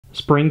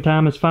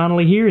Springtime is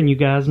finally here, and you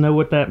guys know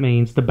what that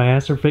means. The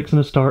bass are fixing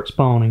to start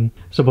spawning.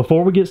 So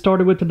before we get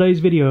started with today's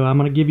video, I'm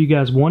going to give you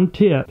guys one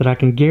tip that I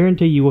can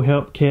guarantee you will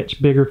help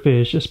catch bigger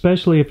fish,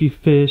 especially if you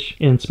fish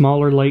in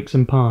smaller lakes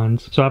and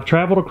ponds. So I've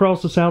traveled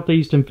across the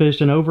southeast and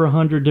fished in over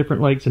 100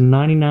 different lakes, and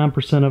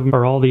 99% of them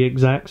are all the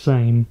exact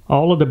same.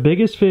 All of the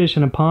biggest fish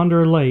in a pond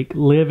or a lake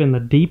live in the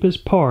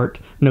deepest part,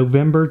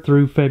 November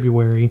through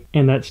February,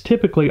 and that's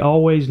typically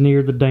always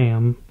near the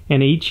dam.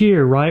 And each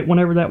year, right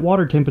whenever that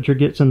water temperature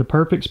gets in the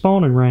perfect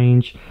spawning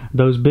range,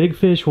 those big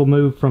fish will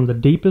move from the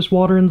deepest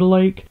water in the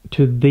lake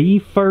to the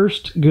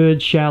first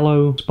good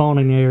shallow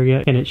spawning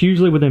area, and it's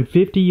usually within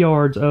 50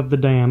 yards of the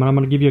dam. And I'm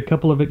going to give you a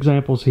couple of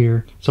examples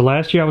here. So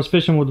last year I was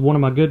fishing with one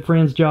of my good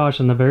friends, Josh,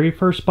 and the very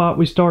first spot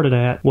we started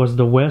at was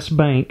the west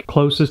bank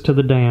closest to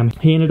the dam.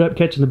 He ended up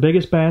catching the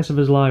biggest bass of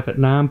his life at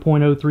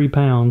 9.03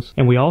 pounds,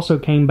 and we also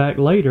came back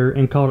later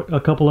and caught a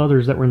couple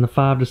others that were in the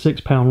 5 to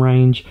 6 pound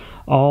range,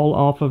 all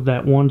off of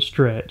that one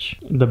stretch.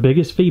 The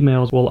biggest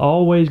females will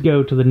always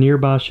go to the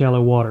nearby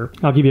shallow water.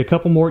 I'll give you a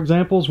couple more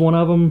examples. One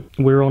of them,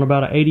 we're on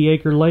about an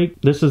 80-acre lake.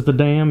 This is the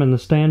dam and the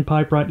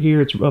standpipe right here.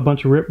 It's a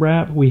bunch of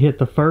riprap. We hit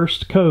the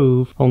first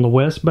cove on the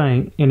west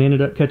bank and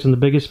ended up catching the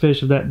biggest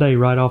fish of that day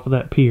right off of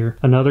that pier.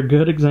 Another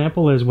good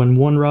example is when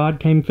One Rod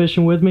came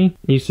fishing with me.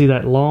 You see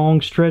that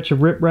long stretch of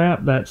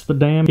riprap? That's the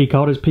dam. He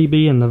caught his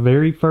PB in the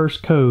very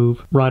first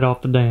cove right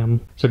off the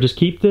dam. So just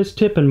keep this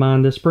tip in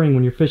mind this spring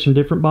when you're fishing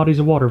different bodies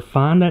of water.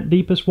 Find that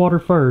deepest water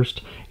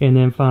first, and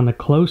then find the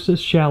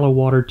closest shallow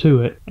water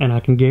to it, and I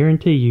can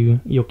guarantee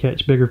you, you'll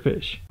catch bigger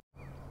fish.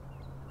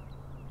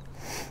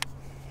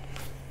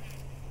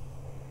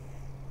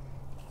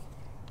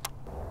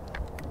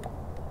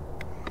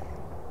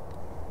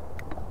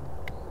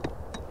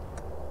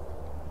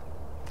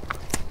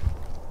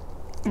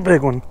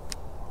 Big one.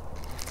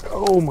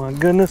 Oh my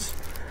goodness.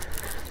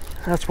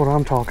 That's what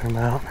I'm talking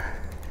about.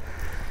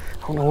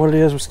 I don't know what it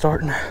is with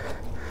starting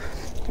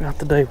out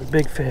the day with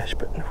big fish,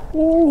 but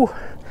whoo,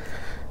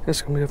 this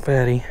is gonna be a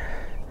fatty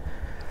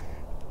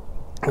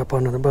up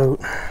under the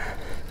boat.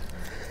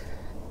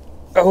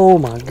 Oh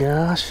my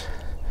gosh,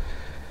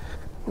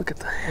 look at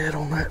the head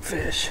on that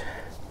fish.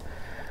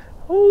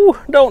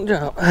 Oh, don't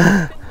jump.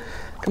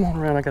 Come on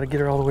around, I gotta get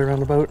her all the way around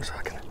the boat so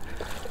I can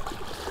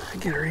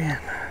get her in.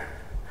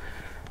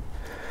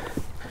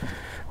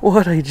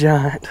 What a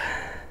giant.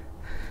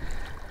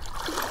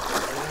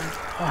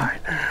 All right,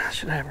 I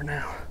should have her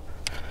now.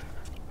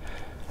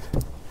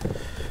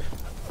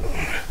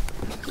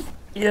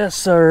 Yes,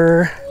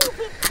 sir.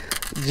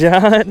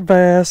 Giant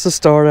bass to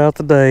start out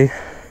the day.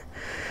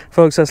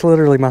 Folks, that's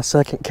literally my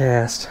second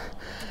cast.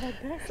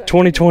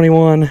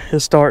 2021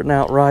 is starting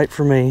out right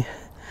for me.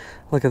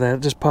 Look at that,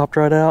 it just popped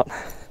right out.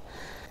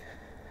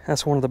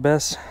 That's one of the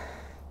best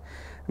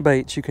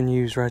baits you can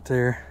use right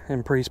there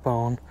in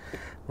pre-spawn.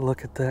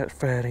 Look at that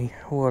fatty,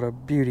 what a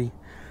beauty.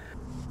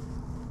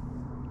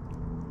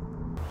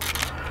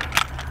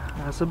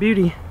 That's a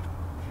beauty.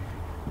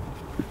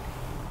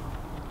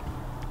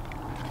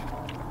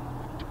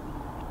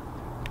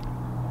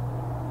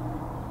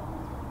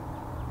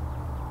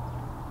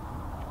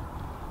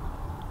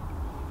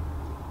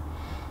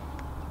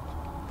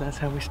 That's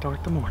how we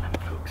start the morning,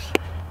 folks.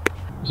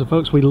 So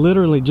folks, we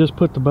literally just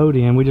put the boat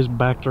in. We just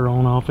backed her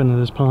on off into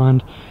this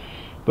pond.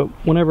 But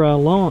whenever I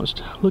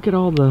launched, look at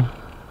all the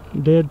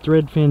dead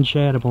threadfin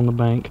shad up on the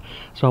bank.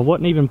 So I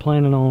wasn't even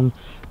planning on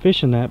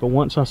fishing that, but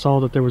once I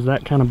saw that there was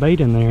that kind of bait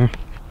in there,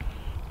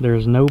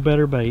 there's no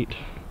better bait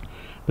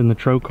than the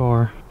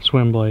Trocar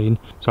swim blade.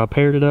 So I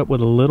paired it up with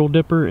a little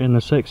dipper in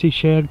the sexy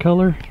shad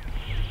color,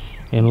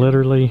 and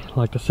literally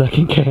like the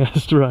second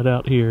cast right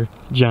out here,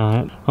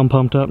 giant. I'm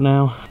pumped up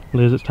now.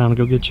 Liz, it's time to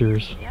go get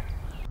yours. Yep.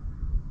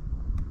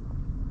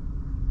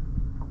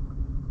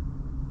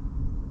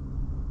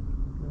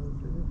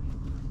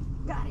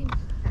 Got him.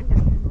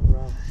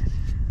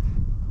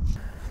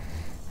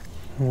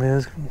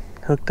 Liz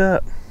hooked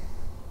up.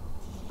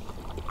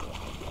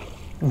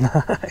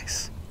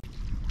 Nice.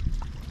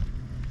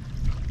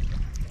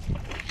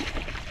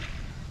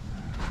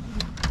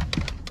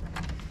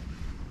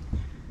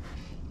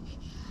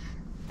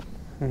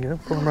 There you go,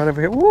 pull him right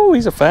over here. Woo,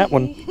 he's a fat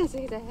one. He's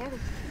a heavy.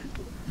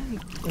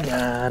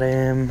 Got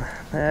him.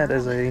 That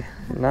is a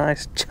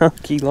nice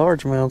chunky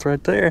largemouth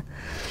right there.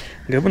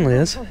 Good one,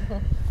 Liz.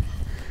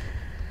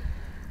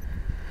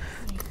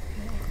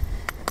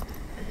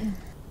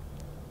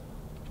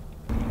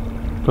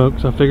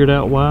 Folks, I figured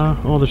out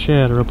why all the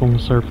shad are up on the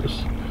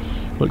surface.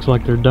 Looks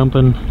like they're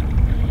dumping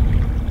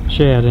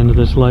shad into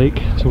this lake.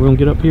 So we're gonna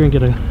get up here and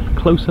get a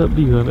close-up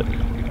view of it.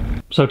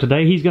 So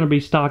today he's going to be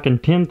stocking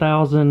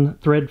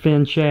 10,000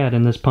 threadfin shad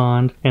in this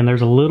pond, and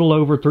there's a little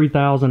over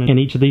 3,000 in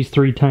each of these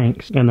 3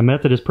 tanks. And the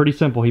method is pretty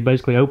simple. He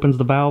basically opens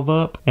the valve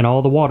up and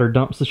all the water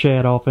dumps the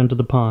shad off into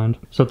the pond.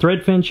 So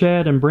threadfin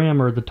shad and brim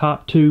are the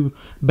top 2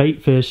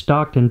 bait fish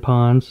stocked in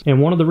ponds,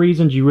 and one of the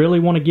reasons you really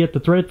want to get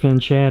the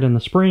threadfin shad in the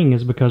spring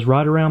is because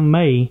right around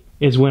May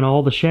is when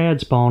all the shad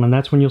spawn, and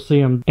that's when you'll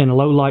see them in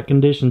low light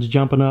conditions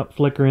jumping up,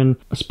 flickering,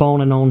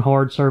 spawning on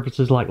hard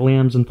surfaces like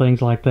limbs and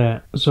things like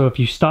that. So if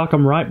you stock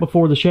them right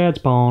before the shad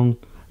spawn,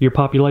 your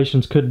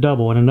populations could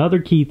double. And another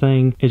key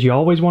thing is you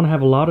always want to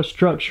have a lot of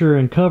structure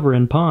and cover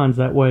in ponds.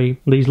 That way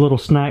these little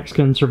snacks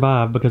can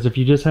survive, because if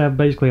you just have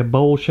basically a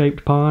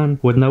bowl-shaped pond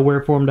with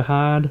nowhere for them to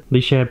hide,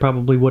 these shad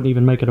probably wouldn't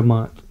even make it a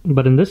month.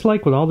 But in this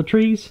lake with all the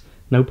trees,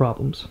 no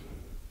problems.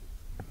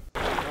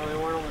 Well, they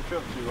weren't on the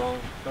truck too long.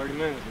 30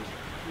 minutes.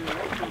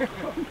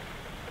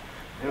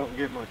 They don't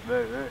get much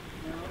better there.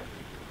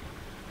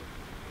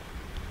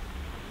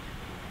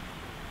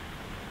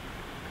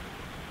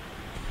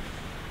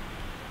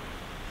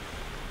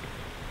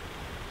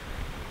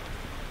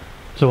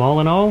 So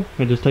all in all,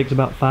 it just takes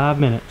about 5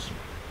 minutes.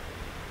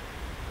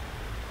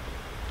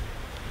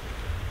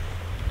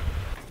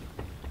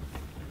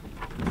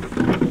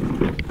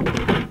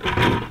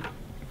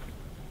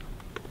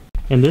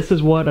 And this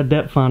is what a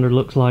depth finder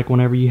looks like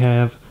whenever you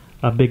have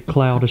a big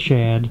cloud of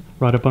shad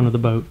right up under the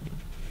boat.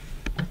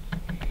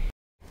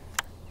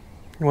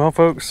 Well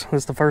folks,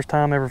 this is the first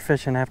time ever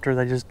fishing after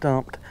they just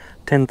dumped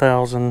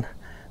 10,000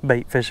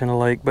 bait fish in a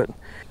lake, but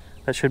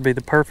that should be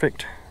the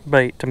perfect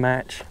bait to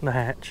match the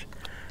hatch.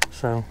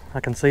 So I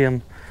can see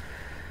them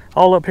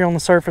all up here on the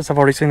surface. I've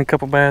already seen a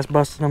couple bass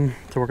busting them,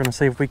 so we're gonna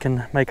see if we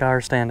can make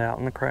ours stand out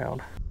in the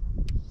crowd.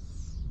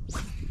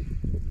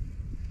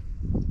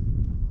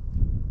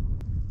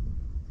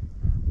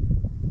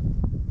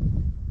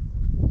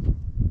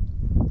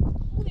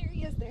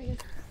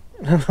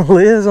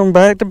 Liz on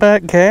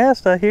back-to-back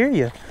cast, I hear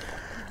you.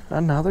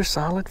 Another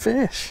solid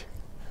fish.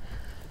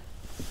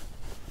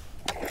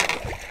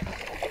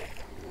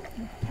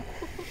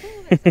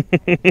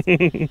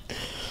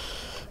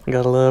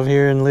 Gotta love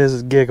hearing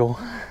Liz's giggle.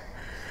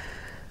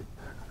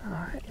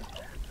 Alright,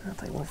 I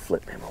think we'll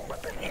flip him on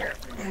up in here.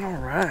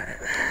 Alright,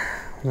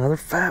 another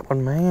fat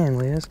one, man,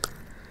 Liz.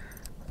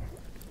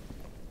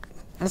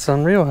 That's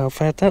unreal how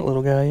fat that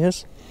little guy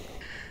is.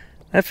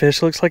 That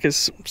fish looks like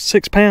it's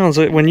 6 pounds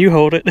when you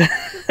hold it,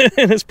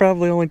 and it's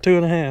probably only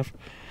 2.5.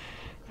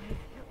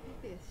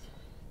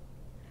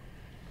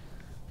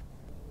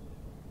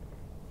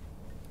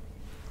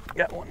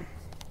 Got one.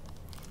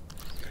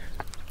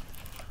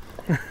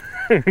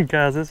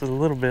 Guys, this is a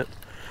little bit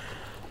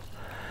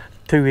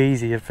too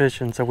easy at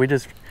fishing, so we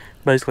just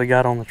basically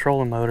got on the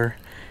trolling motor,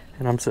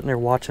 and I'm sitting there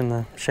watching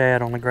the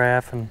shad on the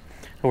graph, and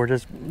we're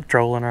just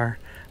trolling our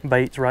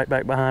baits right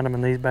back behind them,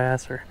 and these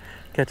bass are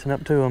catching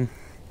up to them.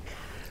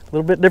 A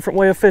little bit different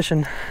way of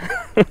fishing,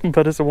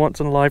 but it's a once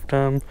in a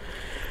lifetime.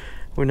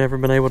 We've never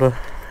been able to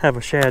have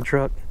a shad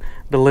truck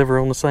deliver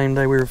on the same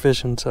day we were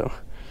fishing, so.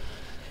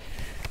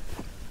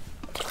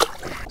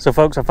 So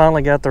folks, I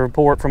finally got the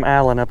report from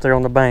Alan up there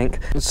on the bank.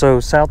 So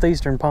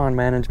Southeastern Pond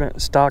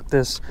Management stocked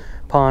this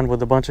pond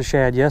with a bunch of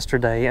shad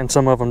yesterday, and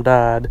some of them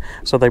died.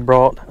 So they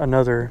brought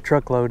another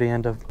truckload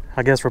in to,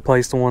 I guess,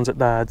 replace the ones that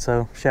died.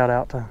 So shout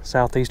out to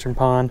Southeastern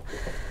Pond.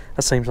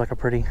 That seems like a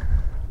pretty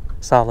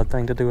solid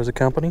thing to do as a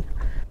company.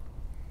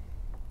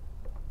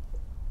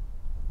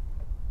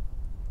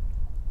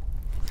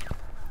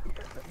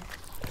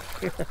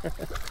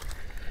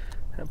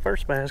 That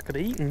first bass could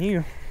have eaten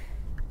you.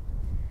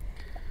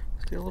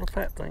 Still little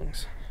fat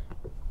things.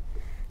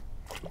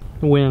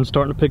 The wind's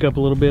starting to pick up a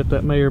little bit.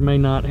 That may or may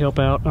not help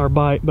out our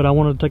bite, but I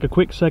wanted to take a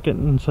quick second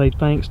and say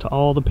thanks to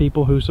all the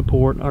people who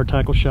support our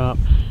tackle shop,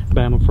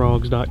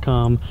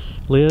 BamaFrogs.com.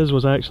 Liz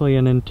was actually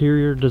an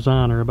interior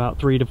designer about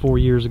 3 to 4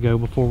 years ago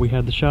before we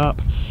had the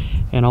shop,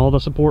 and all the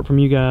support from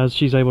you guys,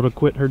 she's able to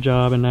quit her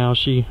job and now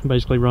she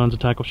basically runs a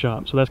tackle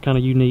shop. So that's kind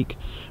of unique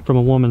from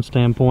a woman's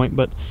standpoint,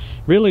 but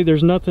really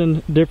there's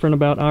nothing different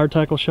about our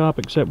tackle shop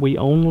except we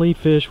only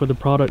fish with the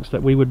products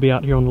that we would be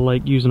out here on the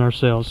lake using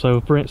ourselves. So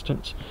for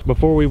instance,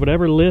 before we would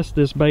ever list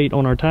this bait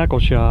on our tackle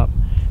shop,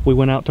 we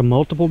went out to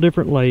multiple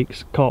different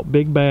lakes, caught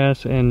big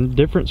bass in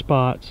different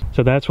spots.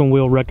 So that's when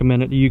we'll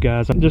recommend it to you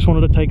guys. I just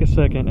wanted to take a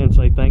second and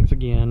say thanks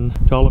again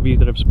to all of you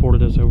that have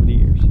supported us over the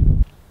years.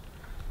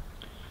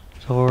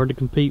 It's hard to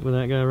compete with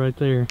that guy right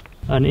there.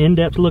 An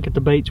in-depth look at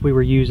the baits we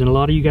were using. A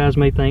lot of you guys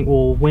may think,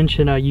 well, when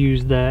should I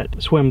use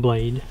that swim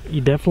blade?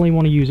 You definitely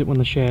want to use it when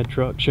the shad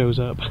truck shows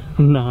up.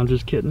 No, I'm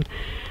just kidding.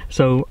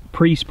 So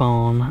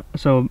pre-spawn.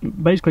 So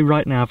basically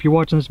right now, if you're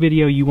watching this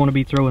video, you want to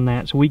be throwing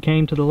that. So we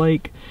came to the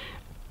lake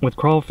with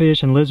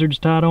crawfish and lizards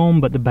tied on,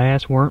 but the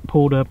bass weren't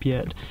pulled up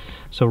yet.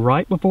 So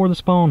right before the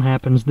spawn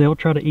happens, they'll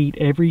try to eat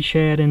every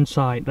shad in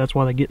sight. That's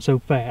why they get so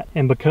fat.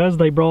 And because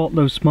they brought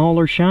those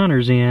smaller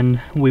shiners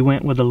in, we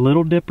went with a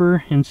Little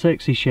Dipper and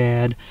Sexy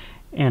Shad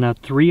and a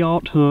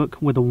 3/0 hook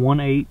with a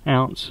 1/8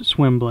 ounce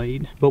swim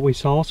blade. But we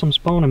saw some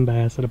spawning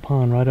bass at a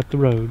pond right up the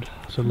road.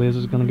 So Liz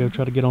is gonna go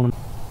try to get on them.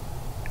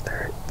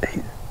 There,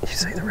 you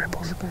see the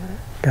ripples?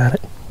 Got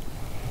it.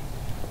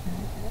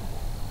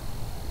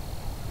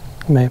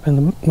 May have been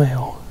the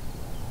male.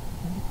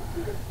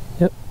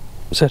 Yep,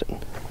 set it.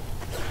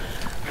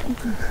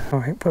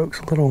 Alright folks,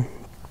 a little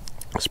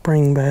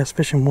spring bass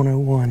fishing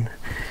 101.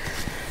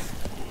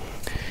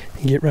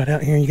 You get right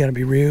out here and you gotta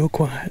be real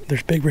quiet.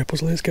 There's big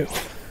ripples, let's go.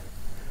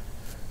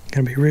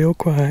 Gotta be real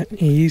quiet,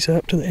 ease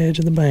up to the edge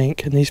of the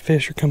bank, and these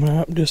fish are coming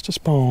up just to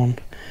spawn.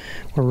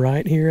 We're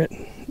right here at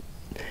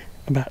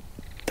about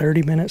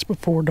 30 minutes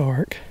before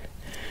dark.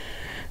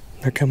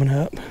 They're coming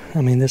up.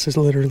 I mean, this is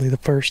literally the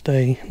first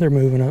day they're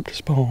moving up to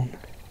spawn.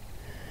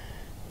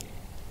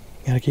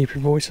 Gotta keep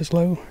your voices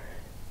low.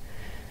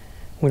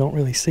 We don't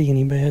really see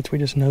any beds, we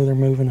just know they're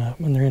moving up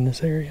and they're in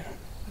this area.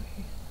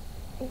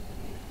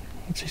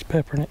 She's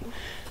peppering it.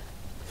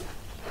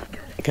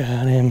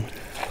 Got him.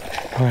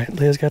 Alright,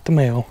 Liz got the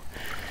male.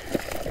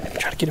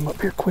 Try to get him up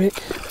here quick.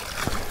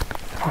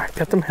 Alright,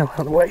 got the male out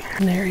of the way.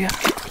 In the area.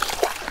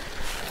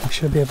 We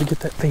should be able to get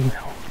that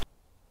female.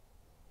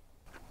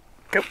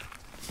 Go.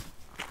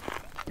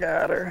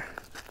 Got her.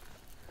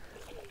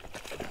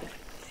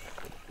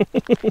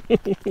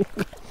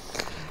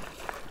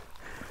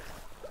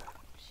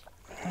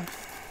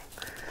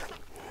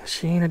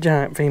 She ain't a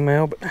giant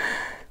female, but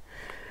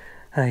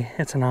hey,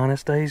 it's an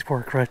honest day's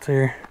work right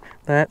there.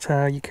 That's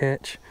how you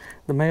catch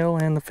the male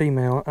and the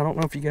female. I don't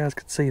know if you guys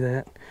could see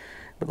that,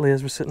 but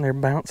Liz was sitting there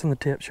bouncing the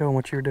tip, showing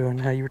what you were doing,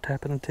 how you were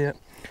tapping the tip.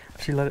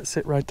 She let it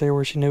sit right there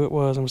where she knew it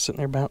was and was sitting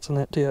there bouncing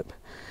that tip.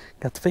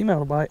 Got the female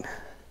to bite.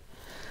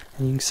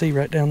 And you can see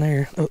right down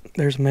there, oh,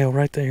 there's a male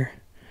right there,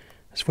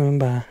 swimming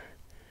by.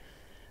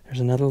 There's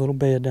another little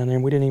bed down there,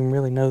 and we didn't even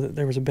really know that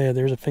there was a bed.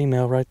 There's a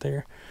female right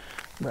there,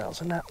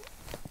 browsing out.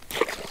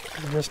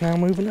 They're just now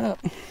moving up.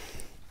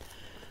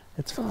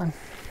 It's fun.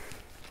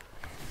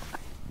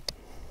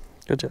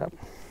 Good job.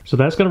 So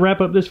that's going to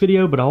wrap up this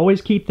video, but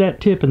always keep that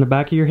tip in the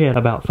back of your head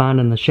about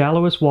finding the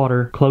shallowest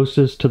water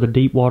closest to the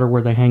deep water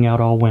where they hang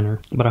out all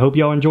winter. But I hope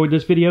y'all enjoyed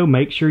this video.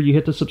 Make sure you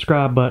hit the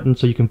subscribe button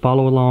so you can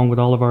follow along with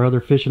all of our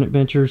other fishing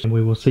adventures, and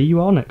we will see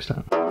you all next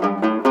time.